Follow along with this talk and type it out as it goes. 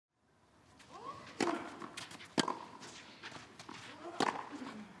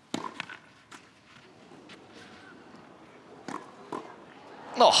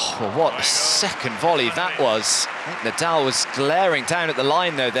Oh, well, what a second volley that was. I think Nadal was glaring down at the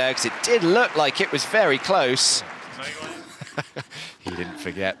line, though, there, because it did look like it was very close. He didn't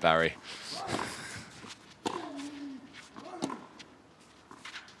forget, Barry.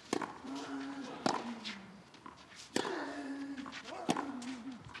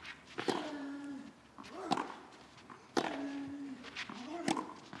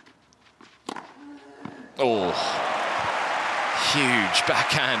 Oh, huge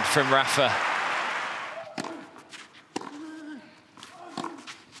backhand from Rafa.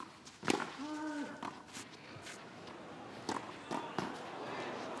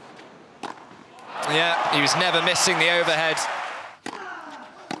 Yeah, he was never missing the overhead.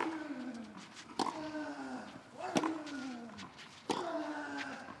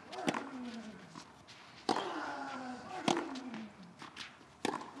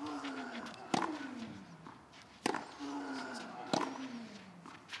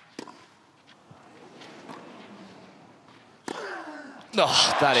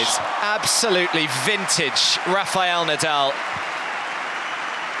 Oh, that is absolutely vintage Rafael Nadal.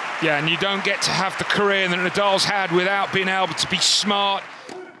 Yeah, and you don't get to have the career that Nadal's had without being able to be smart.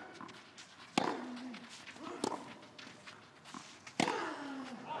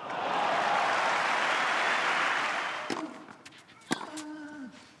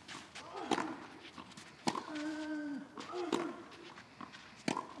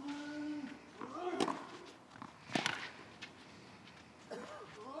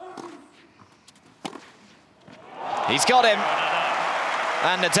 He's got him.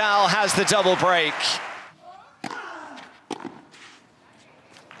 And Nadal has the double break.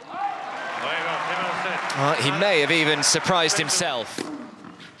 Well, he may have even surprised himself.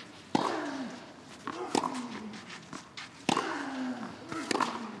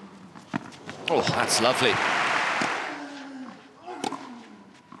 Oh, that's lovely.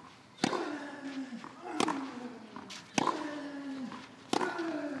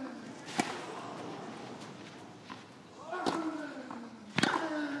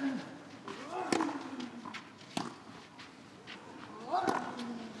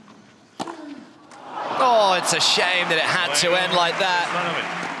 Oh, it's a shame that it had to end like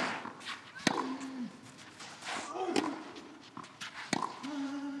that.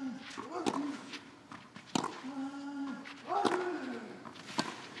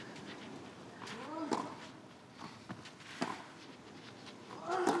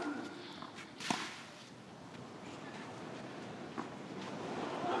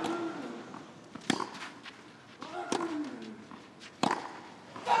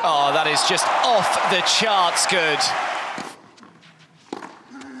 Oh, that is just off the charts good.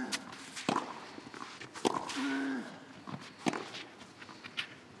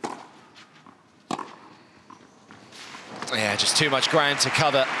 Yeah, just too much ground to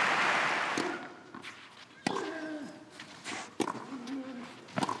cover.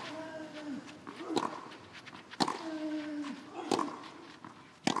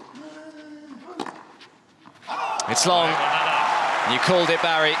 It's long. You called it,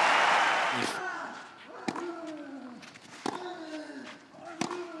 Barry.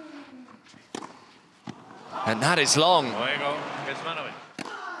 And that is long.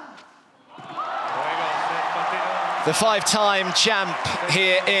 The five-time champ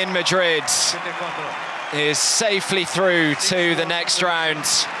here in Madrid is safely through to the next round.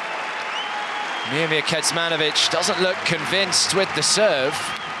 Kecmanovic doesn't look convinced with the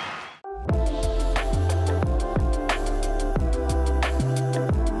serve.